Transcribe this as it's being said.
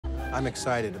I'm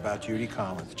excited about Judy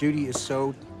Collins. Judy is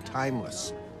so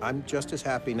timeless. I'm just as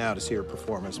happy now to see her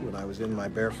perform as when I was in my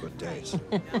barefoot days.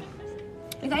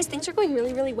 You guys, things are going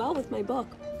really, really well with my book.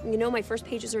 You know, my first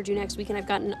pages are due next week, and I've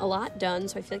gotten a lot done,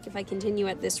 so I feel like if I continue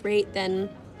at this rate, then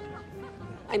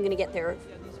I'm gonna get there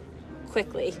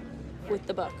quickly with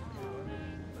the book.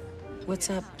 What's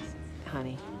up,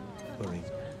 honey? Lorraine.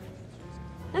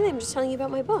 Nothing, I'm just telling you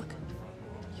about my book.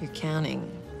 You're counting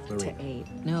Lorraine. to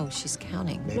 8. No, she's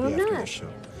counting. Maybe No, I'm after not. the show.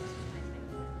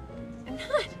 I'm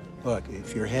not. Look,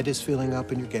 if your head is filling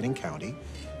up and you're getting county,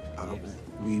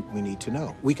 we need to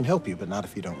know. We can help you, but not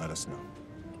if you don't let us know.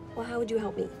 Well, how would you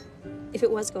help me? If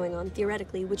it was going on,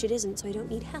 theoretically, which it isn't, so I don't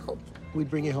need help. We'd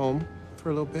bring you home for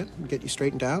a little bit and get you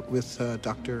straightened out with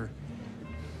Dr.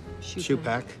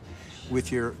 Shupak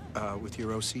with your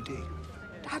OCD.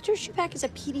 Dr. Shupak is a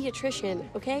pediatrician,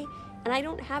 okay? And I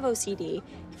don't have OCD.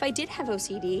 If I did have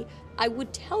OCD, I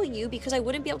would tell you because I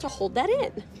wouldn't be able to hold that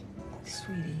in.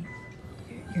 Sweetie,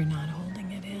 you're not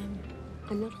holding it in.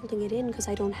 I'm not holding it in because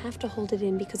I don't have to hold it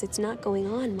in because it's not going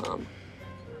on, Mom.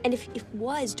 And if it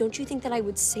was, don't you think that I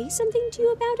would say something to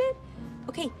you about it?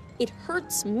 Okay, it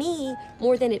hurts me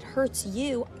more than it hurts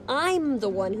you. I'm the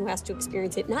one who has to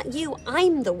experience it, not you.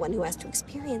 I'm the one who has to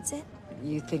experience it.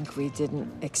 You think we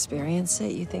didn't experience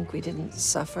it? You think we didn't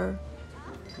suffer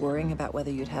worrying about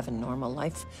whether you'd have a normal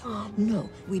life? No,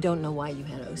 we don't know why you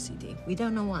had OCD. We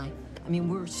don't know why. I mean,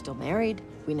 we're still married.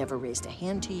 We never raised a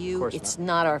hand to you. Of course It's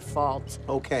not our fault.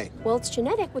 Okay. Well, it's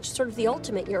genetic, which is sort of the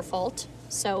ultimate your fault,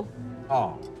 so.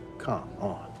 Oh, come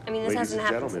on. I mean, this Ladies hasn't and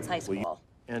happened since high gentlemen, will you- school.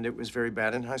 And it was very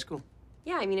bad in high school?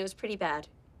 Yeah, I mean, it was pretty bad.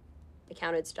 I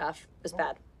counted stuff. It was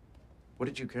bad. What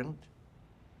did you count?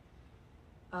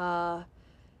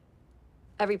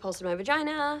 Every pulse in my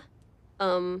vagina.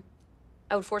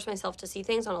 I would force myself to see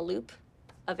things on a loop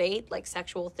of 8, like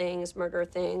sexual things, murder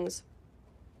things.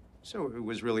 So it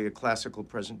was really a classical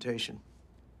presentation.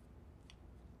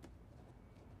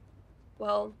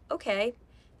 Well, okay.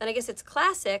 Then I guess it's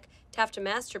classic to have to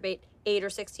masturbate 8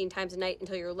 or 16 times a night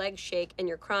until your legs shake and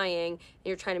you're crying and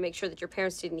you're trying to make sure that your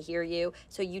parents didn't hear you.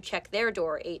 So you check their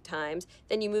door 8 times.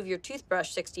 Then you move your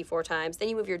toothbrush 64 times. Then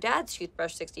you move your dad's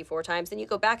toothbrush 64 times. Then you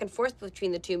go back and forth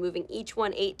between the two, moving each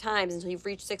one 8 times until you've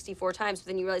reached 64 times. But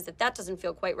then you realize that that doesn't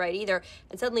feel quite right either.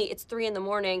 And suddenly it's 3 in the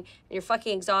morning and you're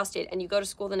fucking exhausted and you go to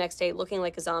school the next day looking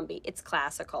like a zombie. It's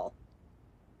classical.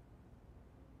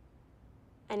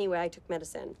 Anyway, I took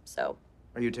medicine, so.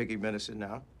 Are you taking medicine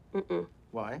now? Mm-mm.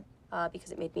 Why?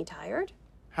 Because it made me tired.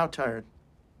 How tired?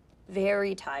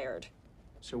 Very tired.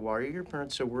 So why are your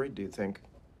parents so worried, do you think?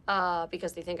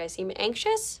 Because they think I seem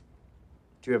anxious.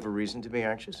 Do you have a reason to be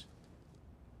anxious?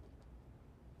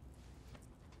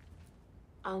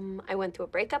 I went through a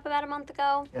breakup about a month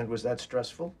ago. And was that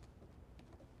stressful?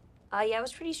 Yeah, it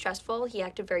was pretty stressful. He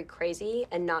acted very crazy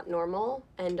and not normal,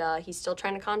 and he's still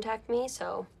trying to contact me,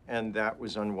 so. And that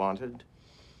was unwanted?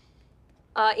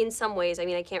 In some ways, I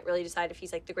mean, I can't really decide if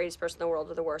he's like the greatest person in the world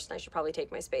or the worst, and I should probably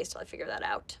take my space till I figure that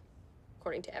out,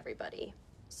 according to everybody,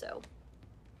 so.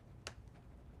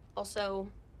 Also,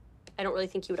 I don't really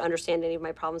think you would understand any of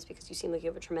my problems because you seem like you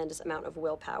have a tremendous amount of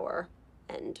willpower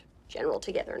and general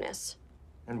togetherness.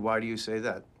 And why do you say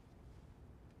that?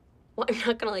 Well, I'm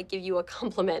not gonna, like, give you a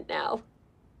compliment now.